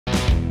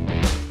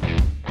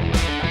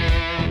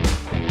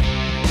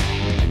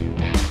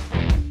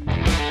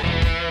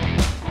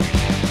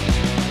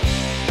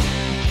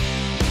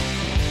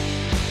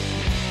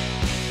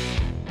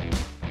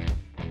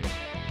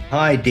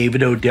Hi,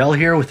 David Odell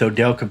here with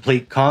Odell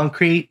Complete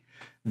Concrete.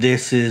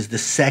 This is the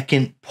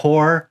second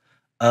pour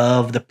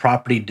of the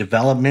property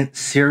development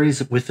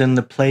series within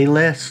the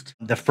playlist.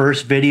 The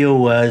first video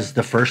was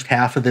the first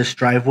half of this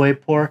driveway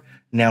pour.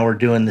 Now we're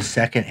doing the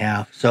second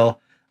half. So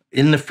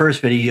in the first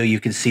video, you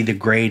can see the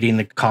grading,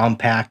 the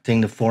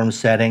compacting, the form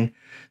setting.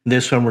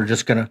 This one, we're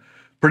just going to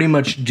pretty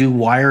much do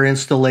wire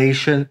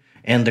installation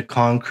and the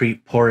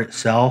concrete pour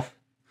itself.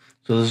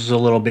 So this is a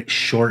little bit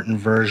shortened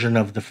version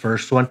of the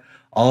first one.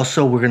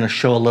 Also, we're going to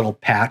show a little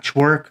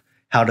patchwork,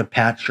 how to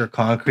patch your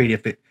concrete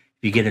if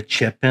you get a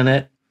chip in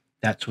it.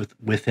 That's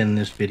within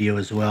this video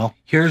as well.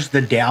 Here's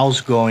the dowels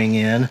going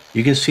in.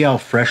 You can see how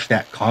fresh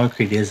that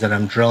concrete is that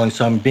I'm drilling.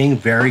 So I'm being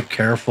very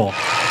careful.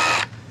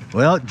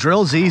 Well, it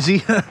drills easy.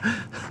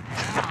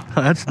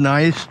 That's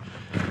nice.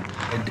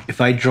 If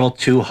I drill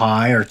too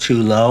high or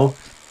too low,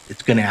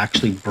 it's going to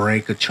actually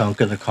break a chunk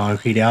of the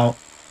concrete out.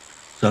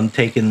 So I'm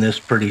taking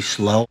this pretty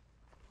slow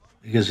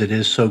because it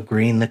is so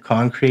green, the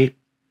concrete.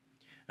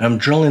 I'm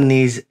drilling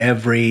these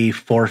every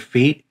 4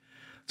 feet.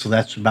 So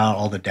that's about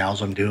all the dowels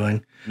I'm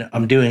doing.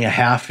 I'm doing a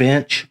 1/2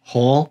 inch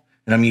hole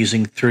and I'm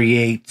using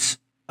 3/8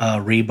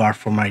 rebar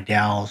for my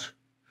dowels.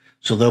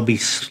 So they'll be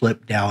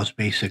slip dowels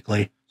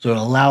basically. So it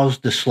allows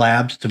the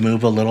slabs to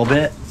move a little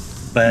bit,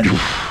 but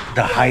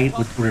the height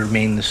would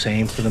remain the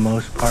same for the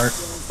most part.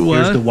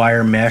 Here's the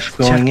wire mesh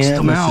going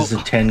in. This is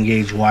a 10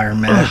 gauge wire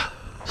mesh.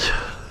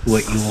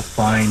 What you will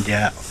find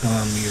at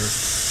your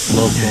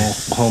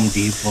local Home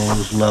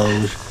Depots,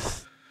 Lowe's.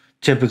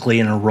 Typically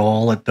in a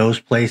roll at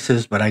those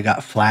places, but I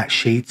got flat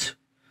sheets,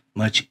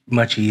 much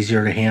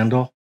easier to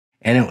handle,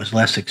 and it was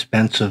less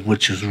expensive,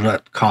 which is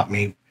what caught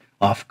me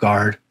off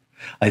guard.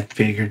 I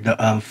figured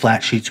the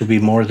flat sheets would be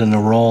more than the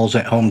rolls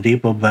at Home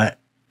Depot, but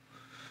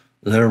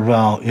they're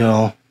about,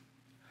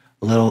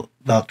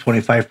 about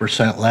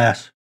 25%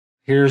 less.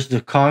 Here's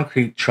the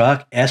concrete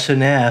truck,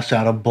 S&S,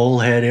 out of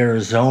Bullhead,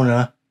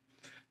 Arizona.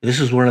 This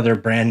is one of their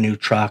brand new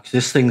trucks.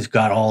 This thing's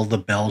got all the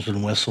bells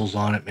and whistles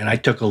on it, man. I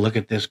took a look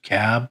at this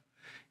cab.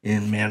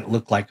 And man, it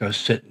looked like I was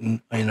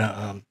sitting in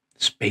a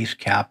space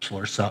capsule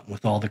or something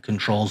with all the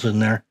controls in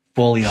there,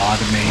 fully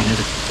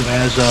automated. So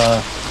as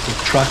the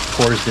truck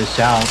pours this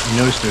out, you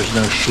notice there's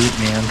no chute,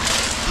 man,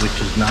 which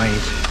is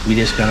nice. We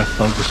just gotta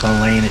focus on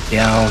laying it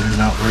down and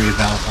not worry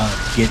about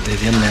getting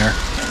it in there.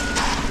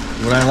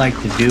 What I like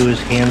to do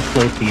is hand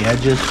float the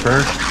edges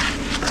first,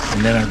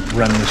 and then I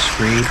run the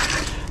screed.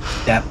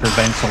 That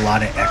prevents a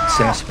lot of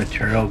excess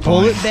material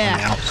going on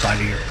the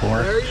outside of your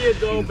pour. There you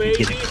go, baby.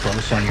 Get it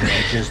close on your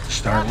edges to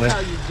start with.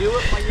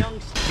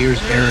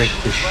 Here's Eric,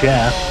 the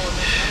chef.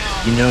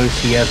 You notice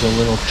he has a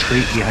little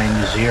treat behind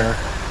his ear.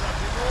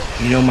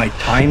 You know, my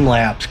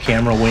time-lapse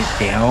camera went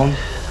down.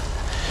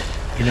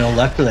 You know,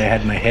 luckily I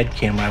had my head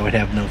camera. I would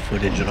have no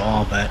footage at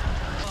all, but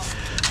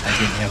I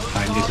didn't have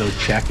time to go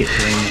check it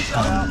during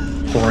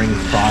the pouring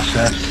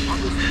process.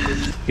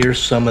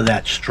 Here's some of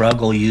that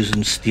struggle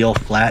using steel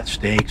flat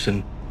stakes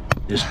and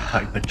this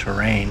type of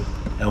terrain.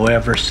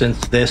 However, since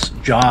this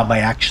job, I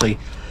actually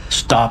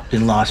stopped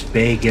in Las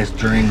Vegas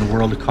during the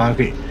World of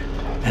Concrete,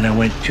 and I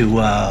went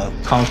to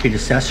Concrete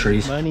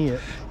Accessories,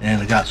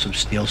 and I got some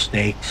steel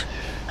stakes.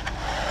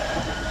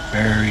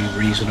 Very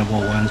reasonable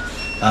ones.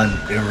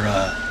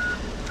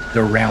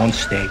 They're round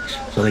stakes,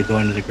 so they go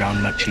into the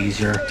ground much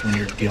easier when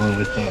you're dealing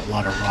with a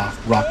lot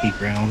of rocky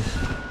ground.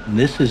 And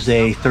this is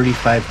a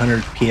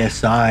 3,500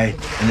 PSI,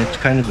 and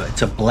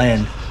it's a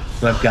blend.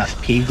 So I've got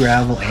pea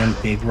gravel and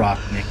big rock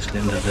mixed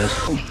into this.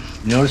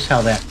 Notice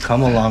how that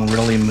come along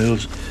really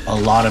moves a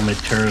lot of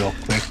material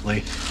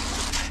quickly.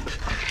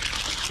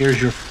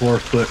 Here's your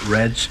 4-foot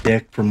red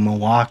stick from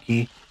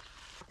Milwaukee.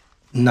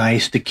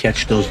 Nice to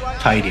catch those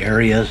tight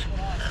areas.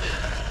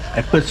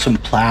 I put some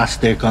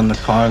plastic on the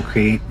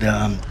concrete,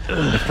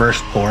 the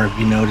first pour. If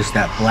you notice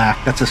that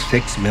black, that's a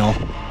 6 mil,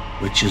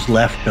 which is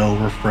left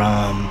over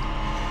from,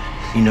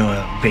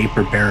 a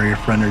vapor barrier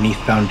for underneath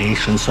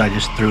foundation. So I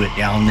just threw it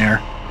down there.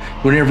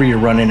 Whenever you're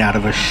running out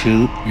of a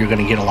chute, you're going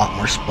to get a lot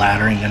more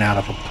splattering than out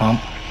of a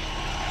pump.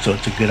 So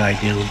it's a good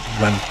idea to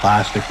run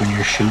plastic when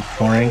you're chute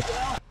pouring.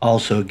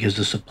 Also, it gives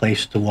us a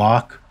place to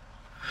walk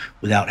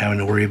without having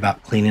to worry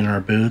about cleaning our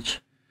boots.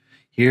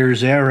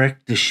 Here's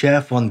Eric, the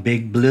chef on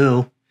Big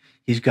Blue.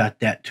 He's got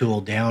that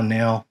tool down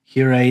now.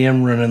 Here I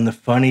am running the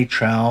funny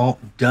trowel.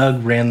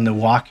 Doug ran the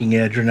walking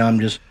edge, and I'm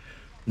just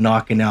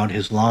knocking out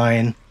his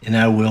line, and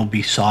I will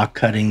be saw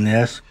cutting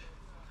this.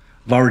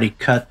 I've already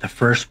cut the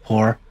first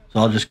pour, so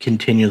I'll just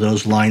continue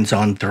those lines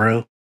on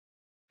through.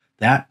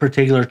 That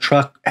particular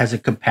truck has a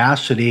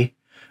capacity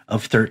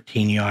of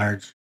 13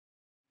 yards.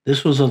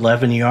 This was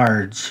 11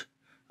 yards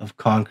of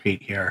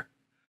concrete here.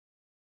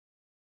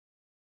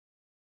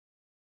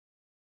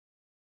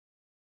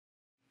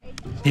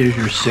 Here's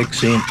your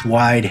 6-inch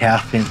wide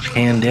 1/2 inch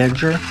hand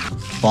edger,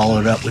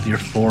 followed up with your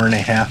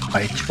 4.5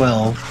 by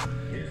 12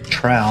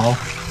 trowel.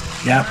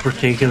 That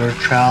particular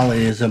trowel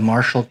is a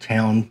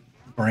Marshalltown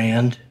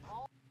brand.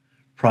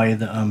 Probably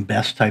the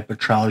best type of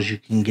trowels you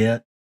can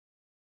get.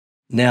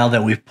 Now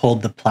that we've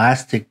pulled the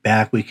plastic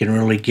back, we can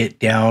really get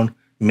down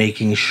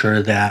making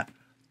sure that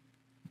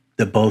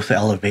the both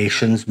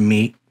elevations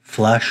meet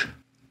flush.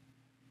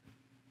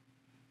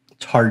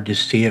 It's hard to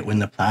see it when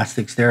the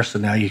plastic's there, so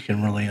now you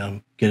can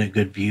really get a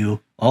good view.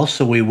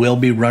 Also, we will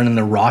be running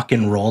the rock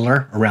and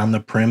roller around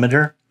the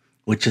perimeter,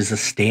 which is a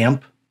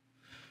stamp.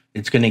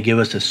 It's going to give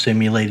us a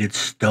simulated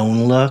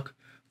stone look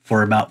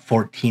for about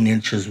 14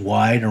 inches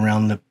wide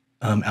around the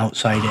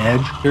outside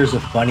edge. Here's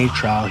a funny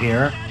trowel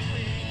here.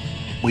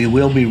 We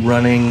will be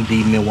running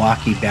the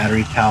Milwaukee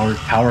battery powered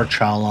power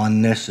trowel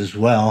on this as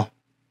well.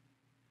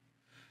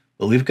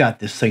 But we've got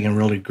this thing in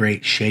really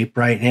great shape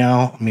right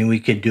now. I mean, we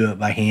could do it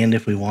by hand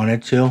if we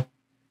wanted to.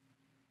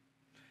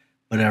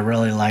 But I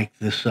really like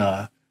this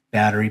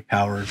battery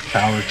powered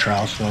power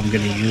trowel, so I'm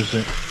going to use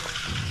it.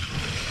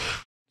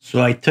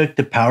 So I took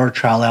the power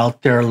trowel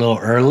out there a little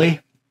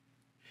early.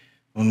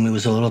 It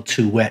was a little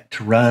too wet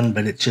to run,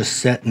 but it's just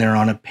sitting there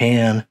on a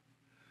pan.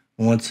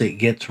 Once it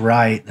gets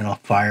right, then I'll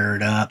fire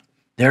it up.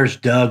 There's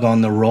Doug on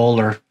the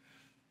roller,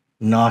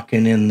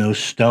 knocking in the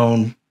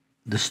stone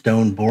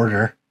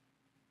border.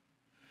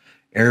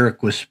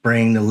 Eric was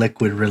spraying the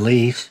liquid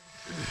release.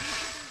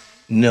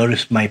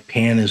 Notice my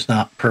pan is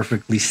not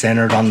perfectly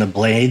centered on the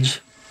blades.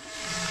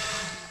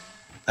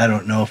 I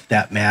don't know if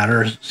that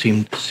matters.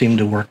 Seemed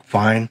to work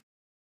fine.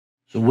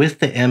 So with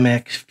the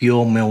MX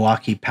Fuel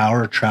Milwaukee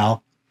power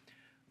trowel,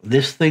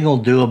 this thing will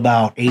do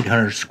about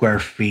 800 square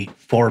feet,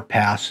 4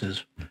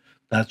 passes.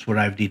 That's what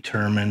I've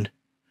determined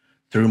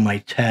through my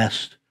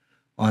test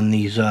on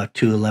these 2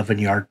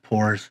 11-yard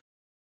pours.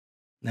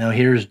 Now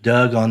here's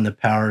Doug on the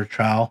power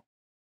trowel.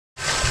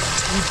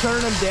 You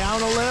turn them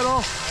down a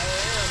little?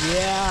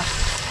 Yeah.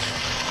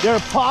 They're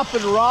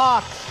popping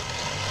rocks.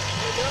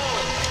 I know.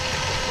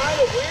 It's kind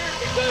of weird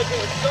because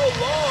it's so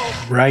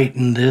long. Right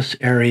in this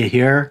area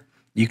here,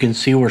 you can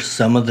see where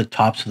some of the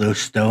tops of those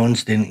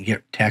stones didn't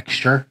get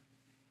texture,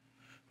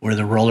 where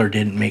the roller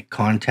didn't make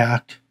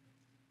contact.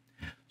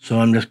 So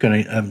I'm just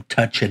going to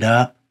touch it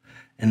up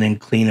and then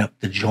clean up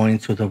the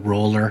joints with a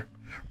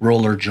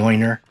roller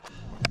joiner.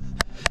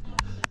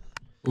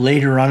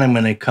 Later on, I'm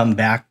going to come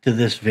back to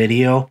this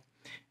video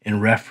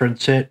and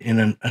reference it in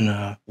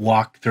a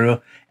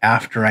walkthrough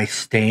after I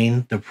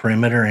stain the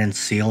perimeter and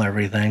seal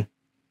everything.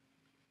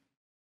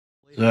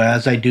 So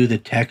as I do the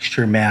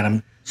texture mat,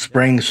 I'm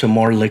spraying some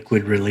more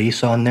liquid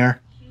release on there.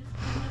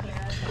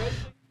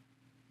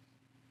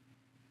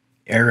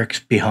 Eric's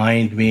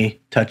behind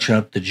me, touching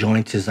up the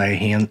joints as I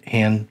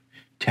hand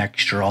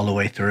texture all the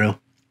way through.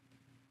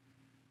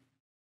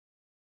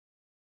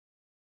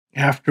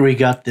 After we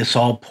got this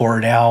all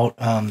poured out,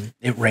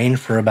 it rained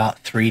for about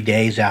 3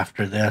 days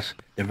after this.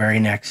 The very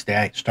next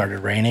day it started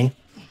raining.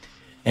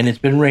 And it's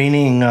been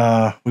raining,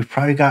 we've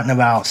probably gotten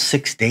about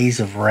 6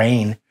 days of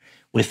rain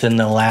within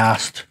the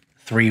last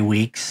 3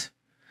 weeks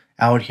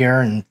out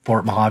here in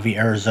Fort Mojave,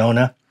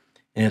 Arizona.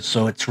 And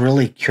so it's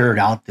really cured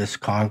out this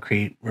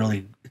concrete.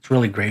 It's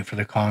really great for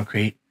the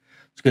concrete.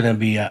 It's going to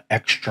be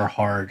extra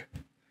hard,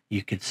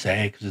 you could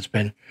say, because it's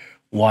been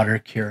water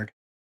cured.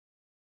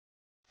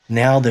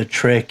 Now the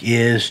trick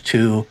is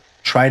to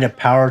try to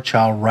power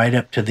trowel right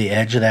up to the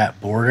edge of that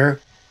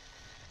border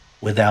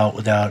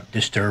without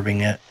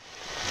disturbing it.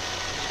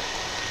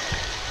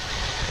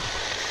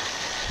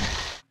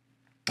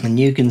 And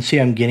you can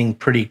see I'm getting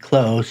pretty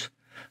close.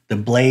 The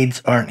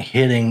blades aren't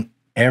hitting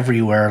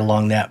everywhere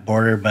along that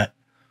border, but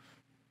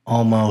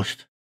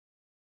almost.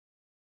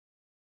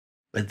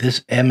 But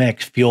this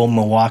MX Fuel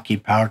Milwaukee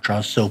power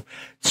trowel is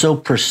so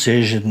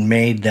precision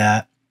made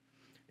that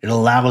it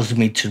allows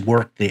me to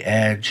work the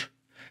edge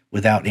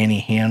without any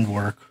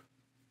handwork.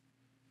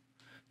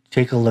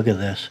 Take a look at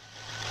this.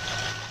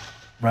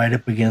 Right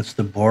up against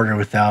the border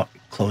without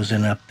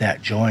closing up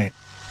that joint.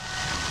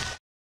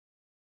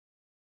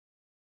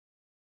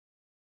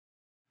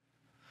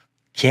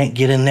 Can't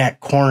get in that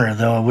corner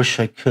though. I wish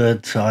I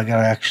could, so I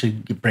gotta actually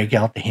break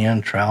out the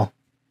hand trowel.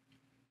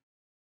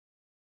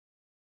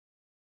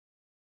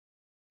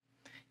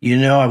 You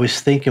know, I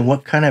was thinking,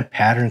 what kind of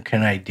pattern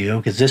can I do?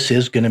 Because this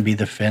is going to be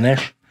the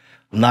finish.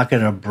 I'm not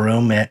going to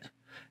broom it,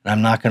 and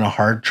I'm not going to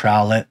hard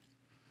trowel it.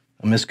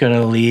 I'm just going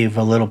to leave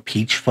a little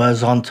peach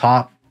fuzz on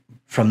top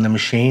from the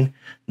machine.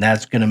 And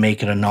that's going to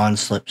make it a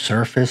non-slip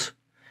surface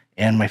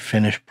and my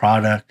finished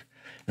product.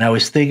 And I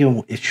was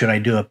thinking, should I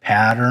do a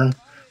pattern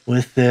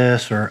with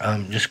this, or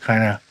just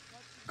kind of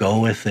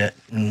go with it?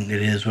 And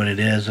it is what it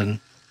is.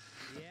 And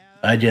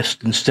I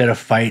just, instead of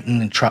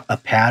fighting and a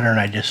pattern,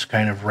 I just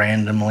kind of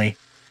randomly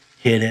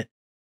hit it.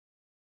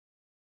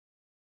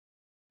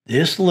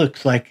 This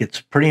looks like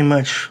it's pretty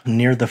much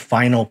near the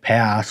final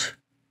pass.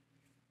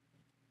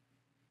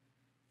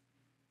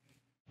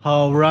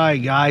 All right,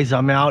 guys,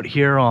 I'm out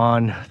here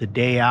on the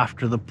day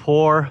after the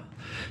pour,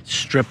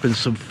 stripping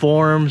some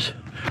forms.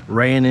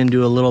 Ran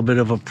into a little bit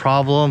of a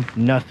problem,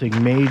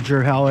 nothing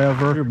major,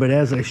 however. But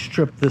as I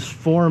strip this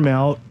form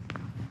out,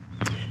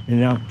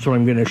 and that's what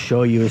I'm going to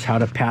show you is how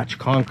to patch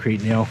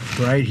concrete now.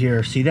 Right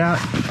here, see that?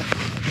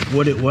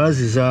 What it was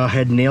is I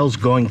had nails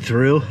going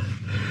through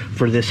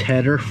for this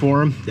header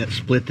form that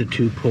split the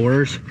 2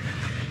 pours,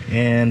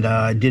 and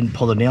I didn't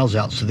pull the nails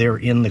out, so they were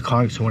in the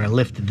concrete. So when I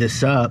lifted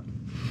this up,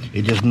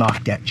 it just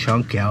knocked that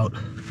chunk out.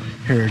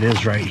 Here it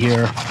is right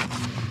here.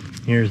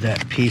 Here's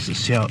that piece. Let's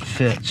see how it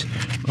fits.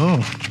 Oh,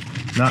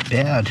 not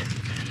bad.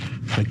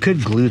 I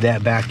could glue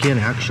that back in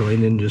actually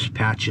and then just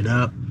patch it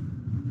up.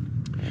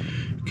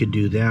 Could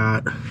do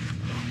that.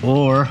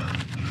 Or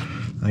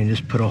I can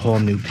just put a whole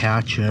new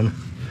patch in.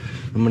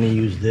 I'm going to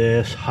use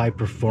this high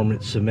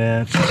performance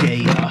cement. It's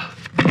a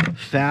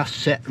fast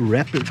set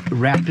rapid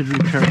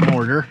repair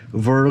mortar.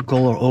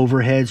 Vertical or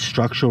overhead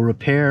structural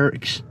repair.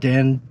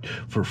 Extend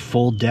for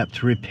full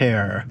depth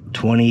repair.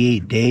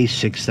 28 days,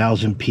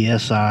 6,000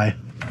 PSI.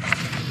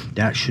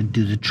 That should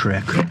do the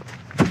trick.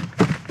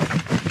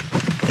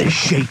 Let's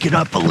shake it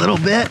up a little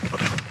bit.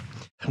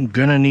 I'm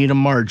gonna need a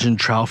margin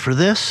trowel for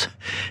this.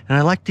 And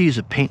I like to use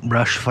a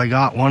paintbrush if I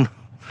got one.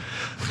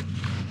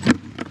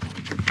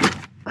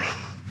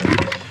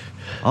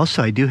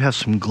 Also, I do have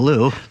some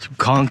glue, some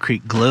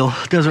concrete glue.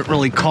 Doesn't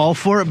really call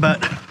for it,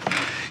 but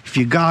if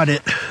you got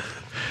it,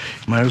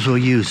 might as well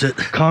use it.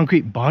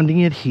 Concrete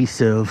bonding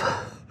adhesive.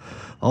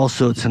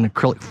 Also, it's an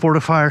acrylic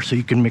fortifier, so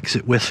you can mix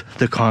it with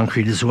the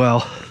concrete as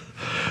well,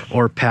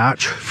 or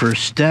patch.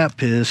 First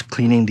step is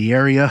cleaning the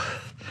area,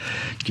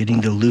 getting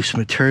the loose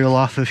material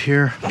off of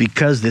here.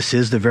 Because this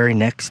is the very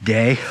next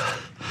day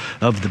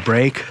of the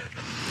break,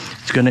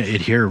 it's gonna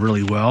adhere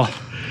really well.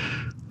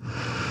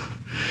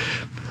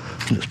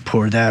 Just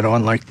pour that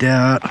on like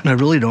that. I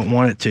really don't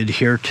want it to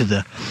adhere to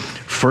the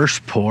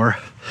first pour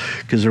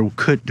because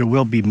there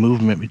will be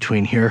movement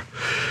between here.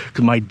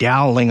 Because my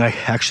doweling, I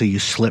actually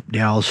use slip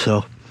dowels,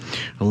 so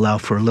allow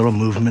for a little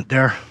movement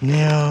there.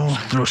 Now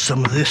throw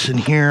some of this in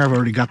here. I've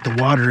already got the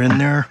water in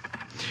there.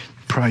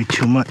 Probably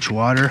too much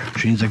water,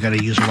 which means I got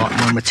to use a lot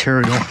more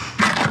material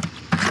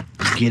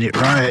to get it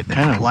right.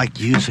 Kind of like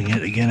using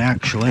it again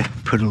actually.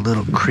 Put a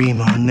little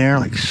cream on there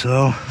like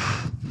so.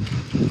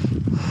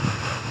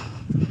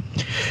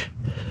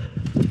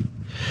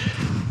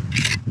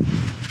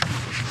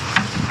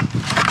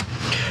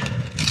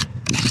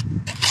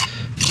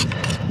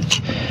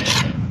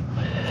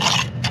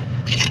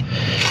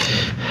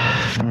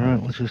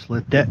 Let's just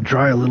let that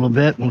dry a little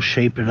bit. We'll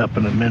shape it up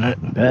in a minute.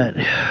 But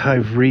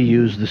I've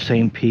reused the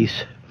same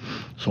piece,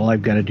 so all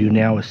I've got to do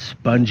now is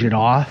sponge it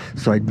off.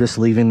 So I'm just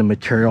leaving the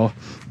material,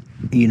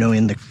 you know,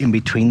 in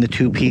between the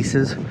two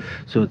pieces,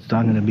 so it's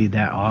not going to be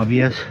that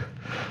obvious.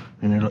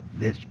 And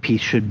this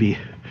piece should be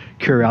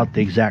cure out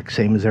the exact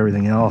same as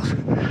everything else.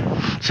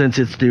 Since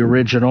it's the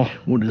original,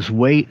 we'll just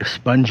wait,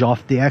 sponge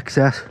off the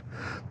excess.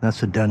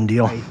 That's a done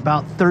deal.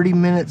 About 30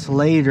 minutes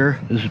later,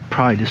 this is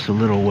probably just a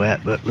little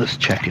wet, but let's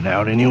check it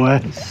out anyway.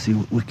 Let's see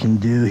what we can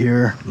do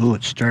here. Oh,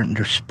 it's starting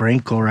to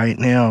sprinkle right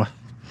now.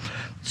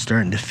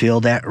 Starting to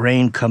feel that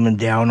rain coming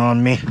down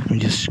on me. Let me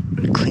just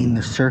clean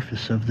the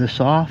surface of this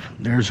off.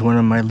 There's one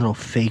of my little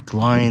fake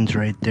lines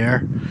right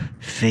there.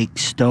 Fake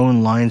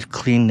stone lines,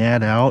 clean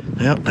that out.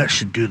 Yep, that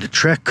should do the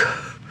trick.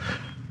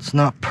 It's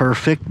not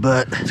perfect,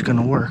 but it's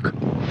gonna work.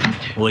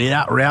 Well, yeah,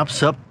 that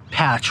wraps up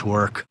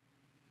patchwork.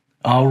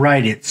 All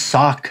right, it's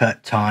saw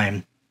cut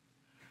time.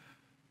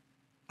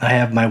 I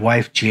have my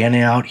wife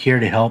Janet out here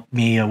to help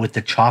me with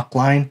the chalk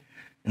line,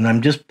 and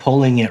I'm just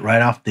pulling it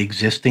right off the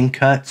existing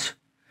cuts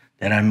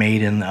that I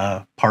made in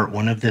part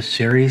 1 of this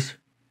series.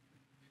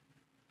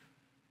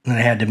 And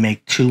I had to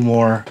make 2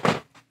 more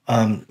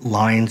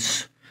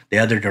lines the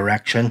other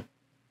direction.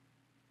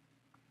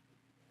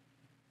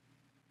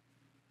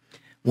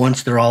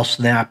 Once they're all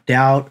snapped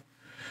out,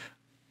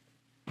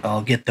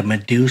 I'll get the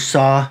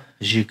Medusa,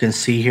 as you can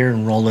see here,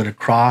 and roll it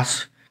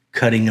across,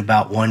 cutting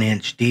about 1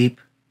 inch deep.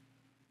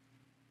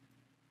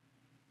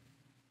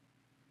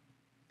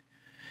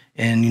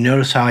 And you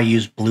notice how I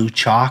use blue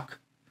chalk?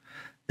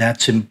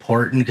 That's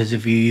important because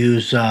if you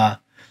use,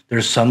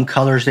 there's some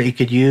colors that you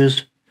could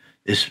use.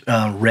 This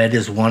red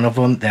is one of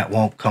them that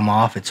won't come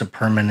off. It's a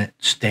permanent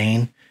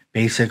stain,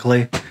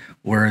 basically,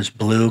 whereas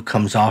blue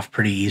comes off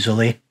pretty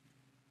easily.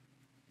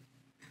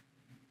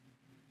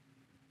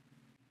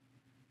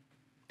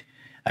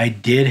 I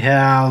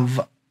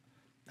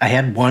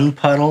had 1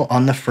 puddle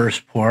on the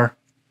first pour.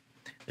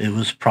 It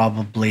was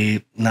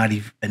probably not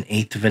even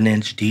 1/8 of an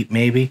inch deep,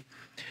 maybe.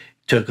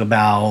 Took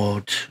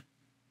about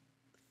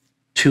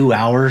 2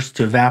 hours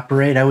to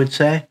evaporate, I would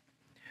say.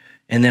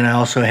 And then I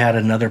also had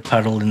another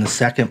puddle in the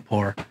second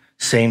pour.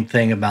 Same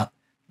thing, about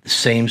the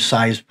same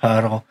size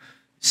puddle,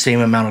 same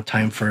amount of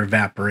time for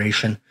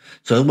evaporation.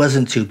 So it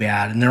wasn't too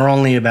bad. And they're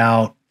only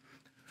about,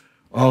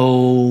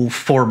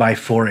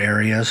 4x4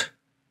 areas.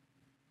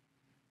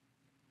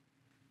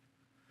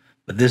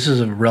 But this is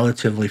a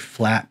relatively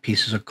flat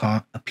piece of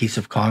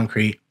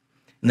concrete,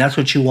 and that's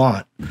what you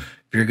want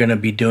if you're going to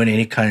be doing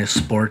any kind of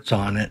sports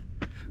on it.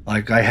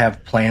 Like I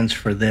have plans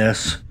for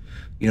this,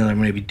 you know, I'm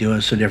going to be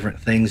doing some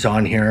different things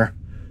on here,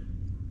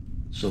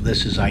 so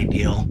this is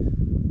ideal.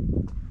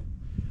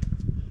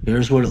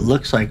 Here's what it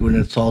looks like when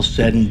it's all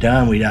said and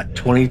done. We got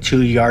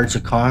 22 yards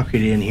of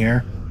concrete in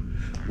here,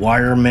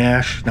 wire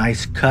mesh,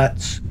 nice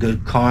cuts,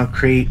 good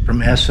concrete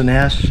from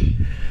S&S.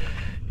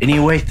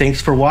 Anyway,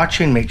 thanks for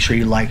watching. Make sure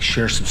you like,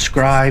 share,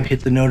 subscribe, hit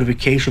the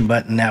notification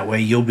button. That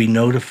way you'll be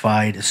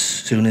notified as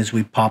soon as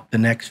we pop the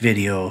next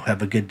video.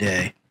 Have a good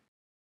day.